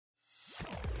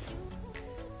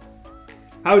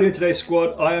How are we doing today,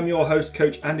 squad? I am your host,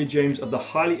 Coach Andy James of the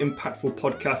highly impactful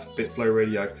podcast, FitFlow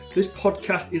Radio. This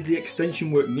podcast is the extension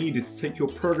work needed to take your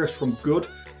progress from good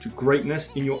to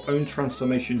greatness in your own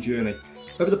transformation journey.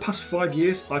 Over the past 5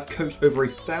 years, I've coached over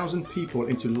 1,000 people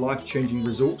into life-changing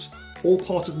results, all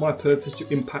part of my purpose to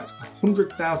impact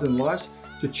 100,000 lives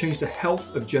to change the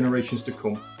health of generations to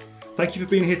come. Thank you for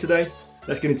being here today.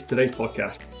 Let's get into today's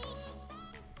podcast.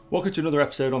 Welcome to another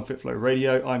episode on FitFlow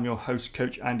Radio. I'm your host,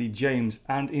 Coach Andy James,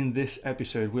 and in this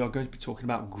episode, we are going to be talking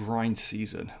about grind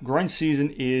season. Grind season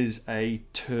is a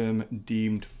term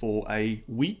deemed for a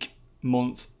week,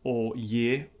 month, or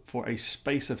year for a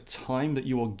space of time that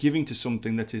you are giving to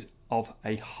something that is of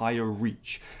a higher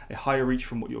reach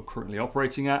from what you're currently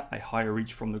operating at, a higher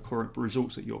reach from the current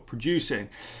results that you're producing.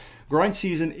 Grind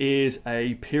season is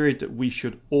a period that we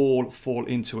should all fall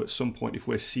into at some point if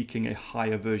we're seeking a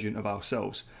higher version of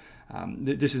ourselves.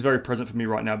 This is very present for me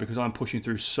right now because I'm pushing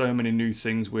through so many new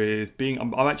things with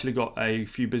I've actually got a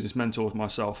few business mentors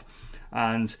myself,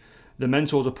 and the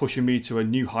mentors are pushing me to a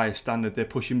new higher standard. They're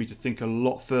pushing me to think a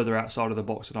lot further outside of the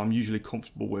box that I'm usually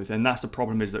comfortable with. And that's the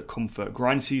problem, is that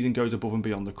grind season goes above and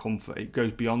beyond the comfort. It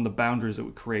goes beyond the boundaries that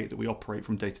we create, that we operate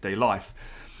from day-to-day life.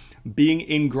 Being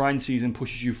in grind season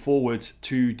pushes you forwards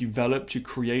to develop, to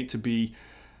create, to be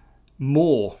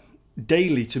more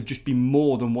daily, to just be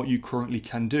more than what you currently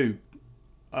can do,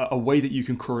 a way that you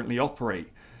can currently operate,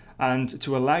 and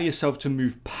to allow yourself to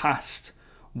move past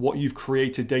what you've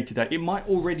created day to day. It might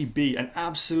already be an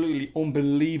absolutely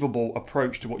unbelievable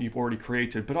approach to what you've already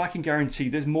created, but I can guarantee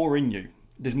there's more in you.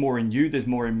 There's more in you, there's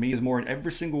more in me, there's more in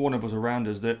every single one of us around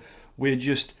us, that we're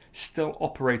just still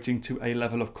operating to a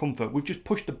level of comfort. We've just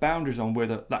pushed the boundaries on where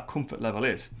that comfort level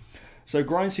is. So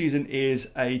grind season is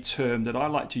a term that I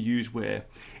like to use where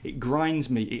it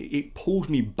grinds me, it pulls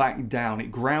me back down,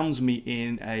 it grounds me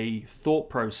in a thought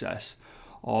process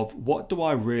of what do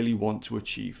I really want to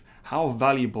achieve? How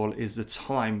valuable is the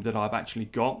time that I've actually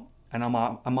got? And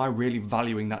am I really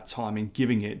valuing that time and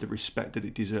giving it the respect that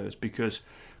it deserves? Because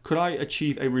could I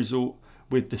achieve a result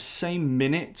with the same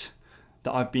minute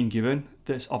that I've been given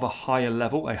that's of a higher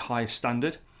level, a higher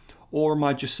standard? Or am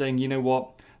I just saying, you know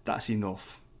what, that's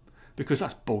enough? Because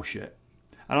that's bullshit.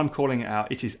 And I'm calling it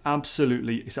out. It's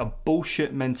a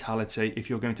bullshit mentality if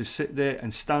you're going to sit there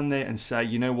and stand there and say,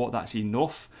 you know what, that's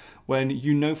enough, when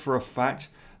you know for a fact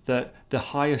that the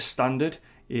higher standard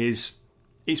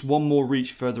it's one more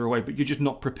reach further away, but you're just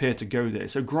not prepared to go there.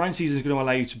 So grind season is going to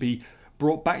allow you to be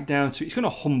brought back down to, it's going to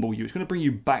humble you. It's going to bring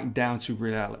you back down to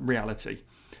reality.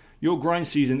 Your grind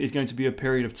season is going to be a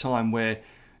period of time where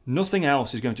nothing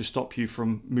else is going to stop you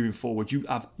from moving forward.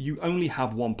 You only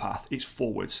have one path. It's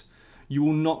forwards. You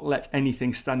will not let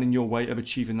anything stand in your way of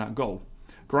achieving that goal.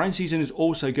 Grind season is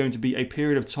also going to be a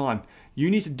period of time. You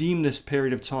need to deem this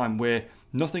period of time where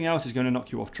nothing else is going to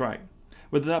knock you off track.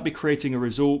 Whether that be creating a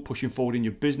result, pushing forward in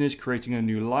your business, creating a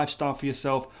new lifestyle for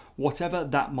yourself, whatever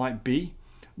that might be,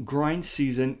 grind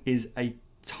season is a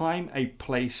time, a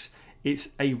place, it's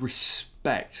a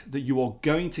respect that you are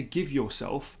going to give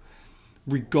yourself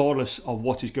regardless of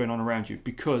what is going on around you.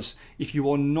 Because if you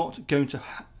are not going to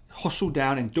hustle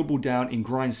down and double down in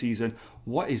grind season,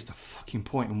 what is the fucking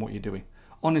point in what you're doing?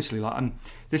 Honestly,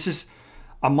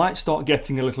 I might start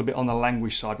getting a little bit on the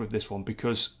language side with this one,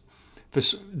 because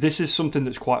this is something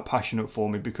that's quite passionate for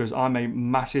me, because I'm a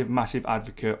massive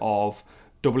advocate of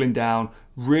doubling down,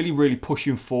 really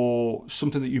pushing for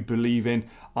something that you believe in.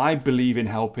 I believe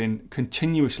in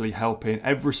continuously helping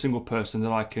every single person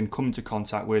that I can come into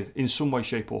contact with in some way,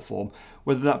 shape or form,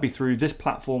 whether that be through this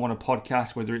platform on a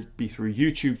podcast, whether it be through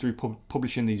YouTube, through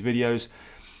publishing these videos,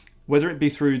 whether it be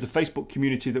through the Facebook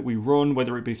community that we run,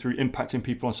 whether it be through impacting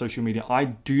people on social media. I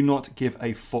do not give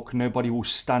a fuck. Nobody will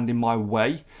stand in my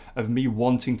way of me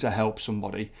wanting to help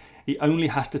somebody. It only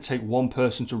has to take one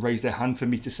person to raise their hand for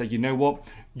me to say, you know what,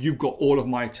 you've got all of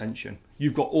my attention.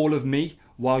 You've got all of me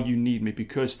while you need me.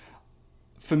 Because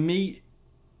for me,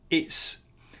 it's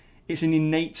an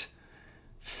innate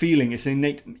feeling, it's an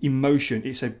innate emotion,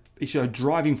 it's a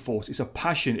driving force, it's a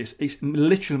passion, it's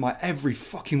literally my every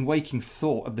fucking waking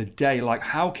thought of the day. Like,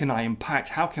 how can I impact,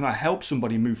 how can I help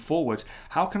somebody move forward,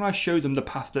 how can I show them the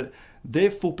path that their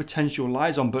full potential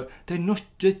lies on, but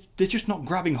they're just not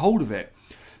grabbing hold of it.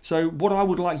 So what I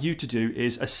would like you to do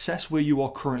is assess where you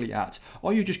are currently at.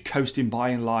 Are you just coasting by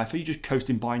in life? Are you just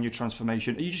coasting by in your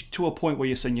transformation? Are you just to a point where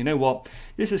you're saying, you know what,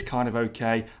 this is kind of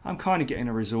okay, I'm kind of getting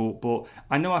a result, but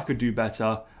I know I could do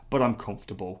better, but I'm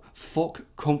comfortable. Fuck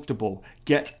comfortable.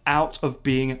 Get out of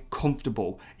being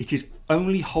comfortable. It is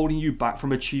only holding you back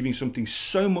from achieving something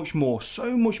so much more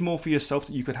for yourself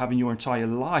that you could have in your entire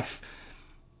life.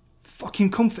 Fucking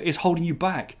comfort is holding you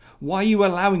back. Why are you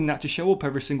allowing that to show up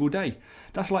every single day?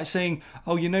 That's like saying,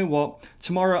 oh, you know what?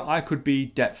 Tomorrow I could be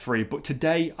debt free, but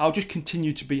today I'll just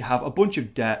continue to have a bunch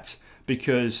of debt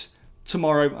because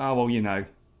tomorrow, oh, well, you know.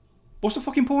 What's the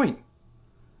fucking point?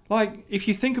 Like, if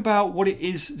you think about what it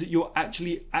is that you're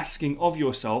actually asking of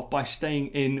yourself by staying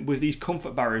in with these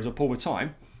comfort barriers up all the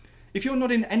time, if you're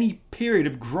not in any period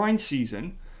of grind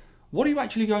season, what are you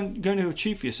actually going to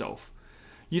achieve for yourself?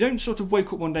 You don't sort of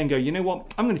wake up one day and go, you know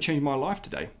what, I'm going to change my life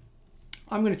today.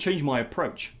 I'm going to change my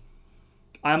approach.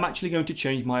 I am actually going to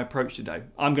change my approach today.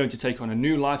 I'm going to take on a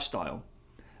new lifestyle.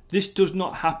 This does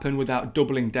not happen without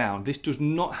doubling down. This does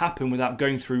not happen without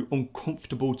going through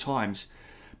uncomfortable times.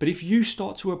 But if you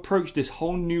start to approach this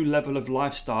whole new level of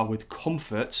lifestyle with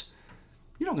comfort,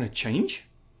 you're not going to change.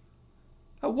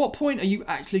 At what point are you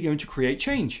actually going to create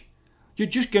change? You're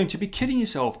just going to be kidding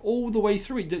yourself all the way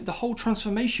through. The whole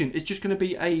transformation is just going to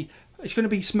be it's going to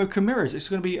be smoke and mirrors. It's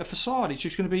going to be a facade. It's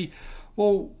just going to be,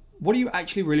 well, what are you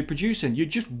actually really producing? You're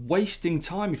just wasting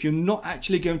time. If you're not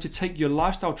actually going to take your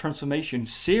lifestyle transformation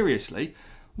seriously,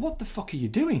 what the fuck are you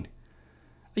doing?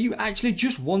 Are you actually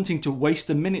just wanting to waste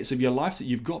the minutes of your life that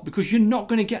you've got? Because you're not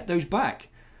going to get those back.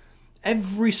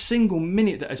 Every single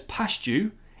minute that has passed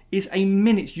you is a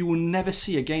minute you will never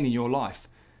see again in your life.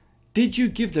 Did you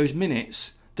give those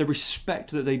minutes the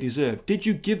respect that they deserve? Did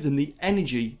you give them the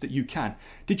energy that you can?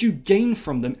 Did you gain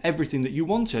from them everything that you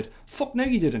wanted? Fuck no,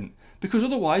 you didn't. Because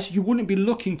otherwise you wouldn't be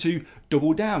looking to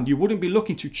double down. You wouldn't be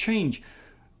looking to change.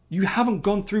 You haven't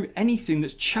gone through anything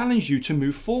that's challenged you to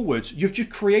move forwards. You've just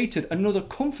created another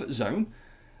comfort zone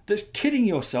that's kidding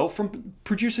yourself from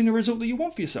producing a result that you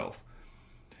want for yourself.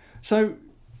 So,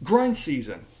 grind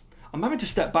season. I'm having to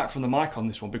step back from the mic on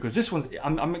this one because this one,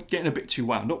 I'm getting a bit too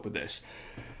wound up with this.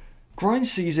 Grind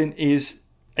season is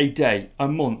a day, a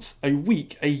month, a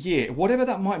week, a year, whatever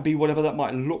that might be, whatever that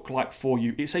might look like for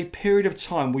you. It's a period of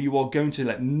time where you are going to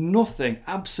let nothing,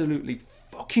 absolutely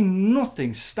fucking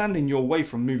nothing, stand in your way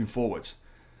from moving forwards.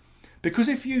 Because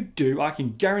if you do, I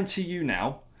can guarantee you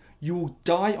now, you will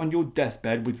die on your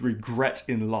deathbed with regret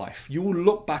in life. You will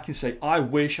look back and say, I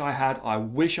wish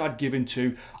I'd given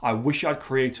to, I wish I'd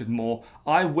created more,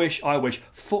 I wish,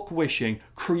 fuck wishing,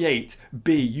 create,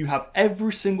 be. You have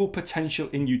every single potential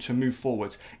in you to move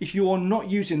forwards. If you are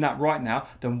not using that right now,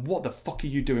 then what the fuck are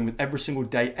you doing with every single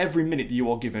day, every minute that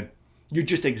you are given? You're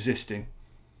just existing.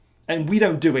 And we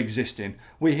don't do existing.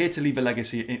 We're here to leave a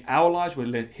legacy in our lives.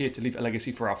 We're here to leave a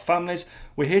legacy for our families.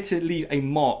 We're here to leave a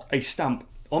mark, a stamp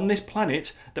on this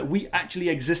planet that we actually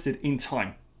existed in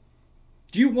time.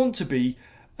 Do you want to be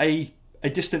a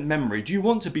distant memory? Do you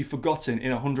want to be forgotten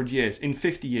in 100 years, in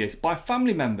 50 years, by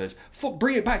family members?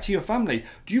 Bring it back to your family.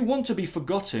 Do you want to be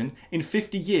forgotten in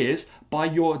 50 years by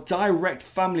your direct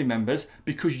family members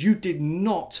because you did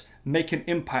not make an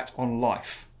impact on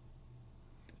life?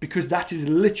 Because that is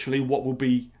literally what will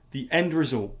be the end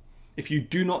result. If you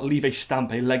do not leave a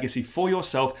stamp, a legacy for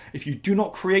yourself, if you do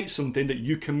not create something that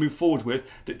you can move forward with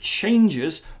that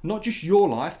changes not just your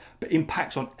life, but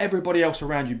impacts on everybody else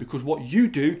around you, because what you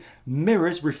do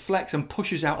mirrors, reflects, and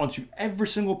pushes out onto every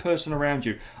single person around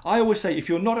you. I always say, if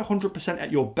you're not 100%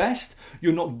 at your best,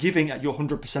 you're not giving at your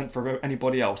 100% for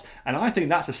anybody else. And I think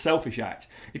that's a selfish act.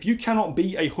 If you cannot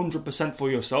be 100% for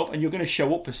yourself and you're going to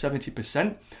show up for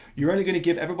 70%, you're only going to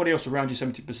give everybody else around you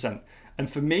 70%. And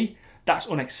for me, that's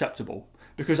unacceptable,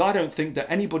 because I don't think that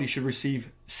anybody should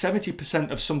receive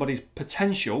 70% of somebody's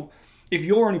potential if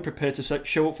you're only prepared to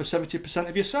show up for 70%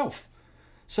 of yourself.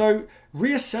 So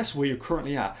reassess where you're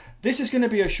currently at. This is going to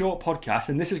be a short podcast,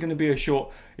 and this is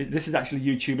actually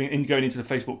YouTube and going into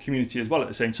the Facebook community as well at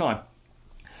the same time.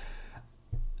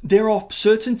 There are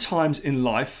certain times in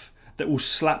life that will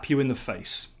slap you in the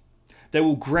face. They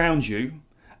will ground you,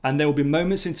 and there will be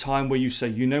moments in time where you say,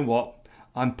 you know what?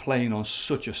 I'm playing on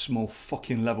such a small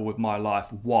fucking level with my life.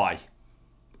 Why?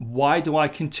 Why do I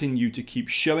continue to keep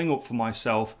showing up for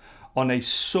myself on a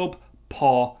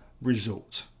subpar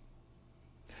result?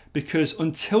 Because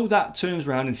until that turns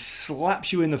around and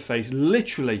slaps you in the face,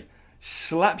 literally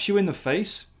slaps you in the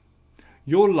face,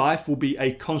 your life will be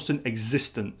a constant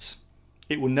existence.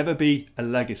 It will never be a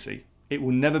legacy. It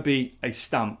will never be a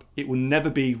stamp. It will never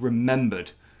be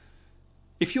remembered.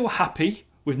 If you're happy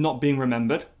with not being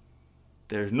remembered,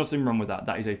 there is nothing wrong with that.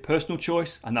 That is a personal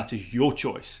choice, and that is your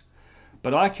choice.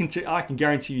 But I can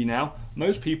guarantee you now,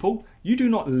 most people, you do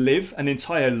not live an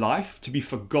entire life to be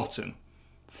forgotten.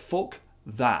 Fuck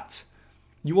that.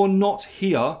 You are not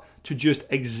here to just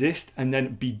exist and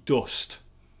then be dust.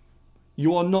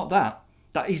 You are not that.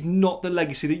 That is not the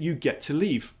legacy that you get to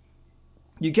leave.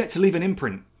 You get to leave an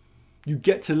imprint. You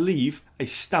get to leave a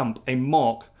stamp, a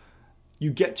mark.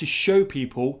 You get to show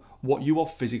people what you are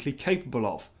physically capable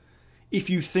of. If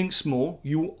you think small,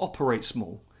 you will operate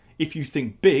small. If you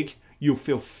think big, you'll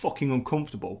feel fucking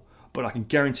uncomfortable. But I can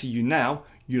guarantee you now,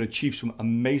 you'll achieve some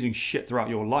amazing shit throughout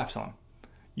your lifetime.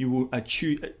 You will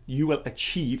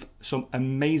achieve some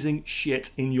amazing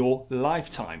shit in your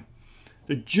lifetime.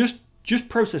 So just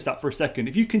process that for a second.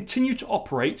 If you continue to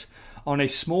operate on a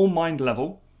small mind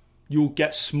level, you'll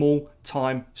get small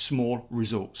time, small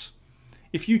results.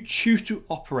 If you choose to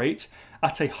operate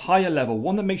at a higher level,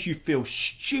 one that makes you feel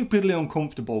stupidly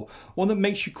uncomfortable, one that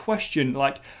makes you question,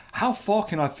 like, how far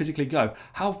can I physically go?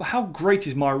 How great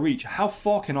is my reach? How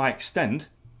far can I extend?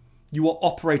 You are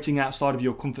operating outside of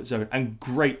your comfort zone, and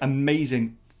great,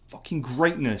 amazing, fucking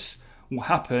greatness will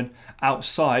happen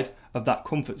outside of that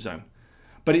comfort zone.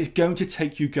 But it's going to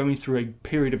take you going through a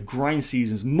period of grind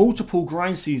seasons, multiple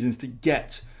grind seasons, to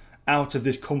get out of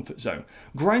this comfort zone.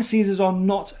 Grind seasons are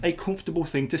not a comfortable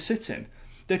thing to sit in.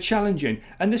 They're challenging,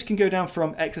 and this can go down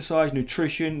from exercise,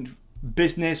 nutrition,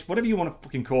 business, whatever you want to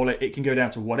fucking call it. It can go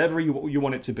down to whatever you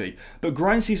want it to be. But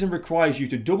grind season requires you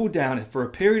to double down for a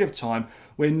period of time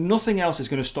where nothing else is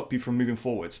going to stop you from moving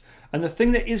forwards. And the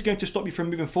thing that is going to stop you from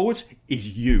moving forwards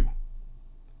is you.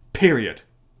 Period.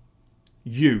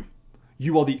 You.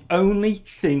 You are the only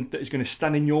thing that is going to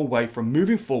stand in your way from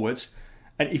moving forwards.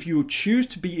 And if you choose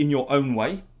to be in your own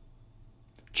way,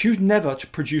 choose never to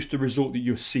produce the result that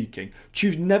you're seeking.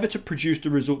 Choose never to produce the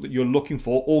result that you're looking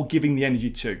for or giving the energy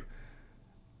to.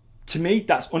 To me,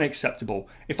 that's unacceptable.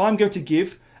 If I'm going to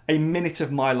give a minute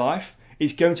of my life,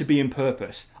 it's going to be in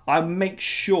purpose. I make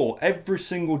sure every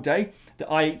single day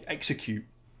that I execute,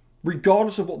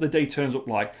 regardless of what the day turns up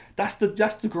like. That's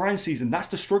the grind season. That's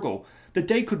the struggle. The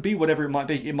day could be whatever it might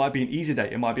be. It might be an easy day.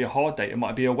 It might be a hard day. It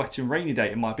might be a wet and rainy day.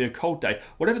 It might be a cold day.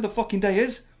 Whatever the fucking day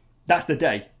is, that's the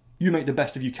day. You make the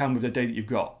best of you can with the day that you've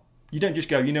got. You don't just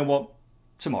go, you know what,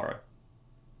 tomorrow.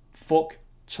 Fuck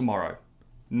tomorrow.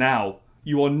 Now.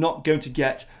 You are not going to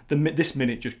get this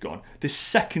minute just gone, this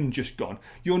second just gone.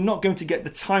 You're not going to get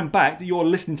the time back that you're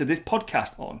listening to this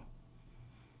podcast on.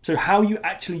 So how are you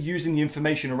actually using the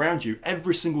information around you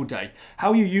every single day? How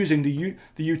are you using the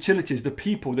utilities, the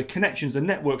people, the connections, the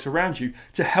networks around you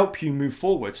to help you move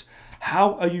forwards?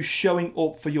 How are you showing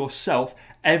up for yourself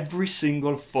every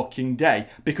single fucking day?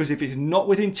 Because if it's not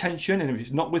with intention and if it's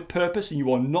not with purpose and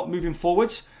you are not moving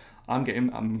forwards, I'm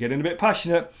getting a bit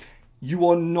passionate. You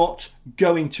are not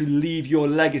going to leave your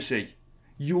legacy.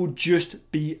 You will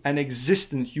just be an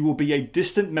existence. You will be a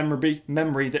distant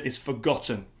memory that is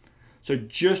forgotten. So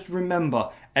just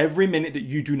remember, every minute that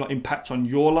you do not impact on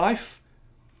your life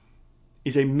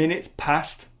is a minute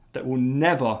past that will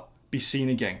never be seen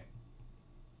again.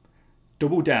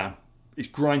 Double down. It's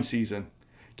grind season.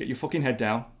 Get your fucking head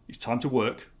down. It's time to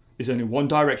work. There's only one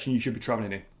direction you should be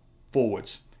traveling in.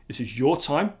 Forwards. This is your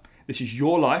time. This is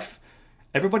your life.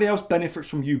 Everybody else benefits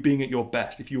from you being at your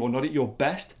best. If you are not at your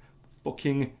best,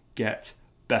 fucking get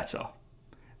better.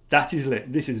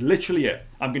 This is literally it.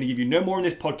 I'm going to give you no more in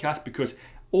this podcast because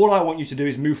all I want you to do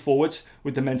is move forwards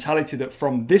with the mentality that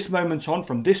from this moment on,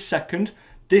 from this second,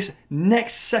 this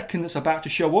next second that's about to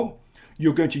show up,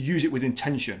 you're going to use it with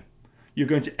intention. You're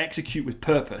going to execute with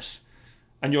purpose.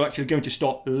 And you're actually going to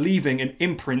start leaving an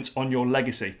imprint on your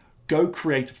legacy. Go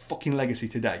create a fucking legacy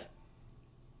today.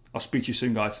 I'll speak to you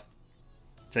soon, guys.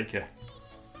 Take care.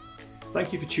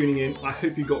 Thank you for tuning in. I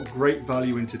hope you got great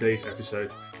value in today's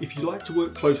episode. If you'd like to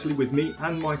work closely with me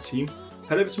and my team,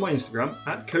 head over to my Instagram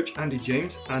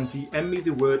 @CoachAndyJames and DM me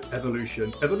the word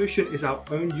evolution. Evolution is our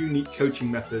own unique coaching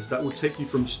methods that will take you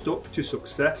from stuck to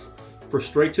success,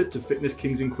 frustrated to fitness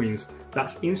kings and queens.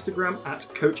 That's Instagram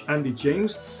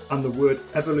 @CoachAndyJames and the word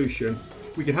evolution.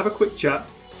 We can have a quick chat,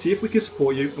 see if we can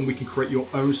support you and we can create your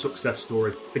own success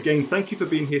story. Again, thank you for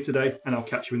being here today and I'll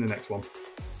catch you in the next one.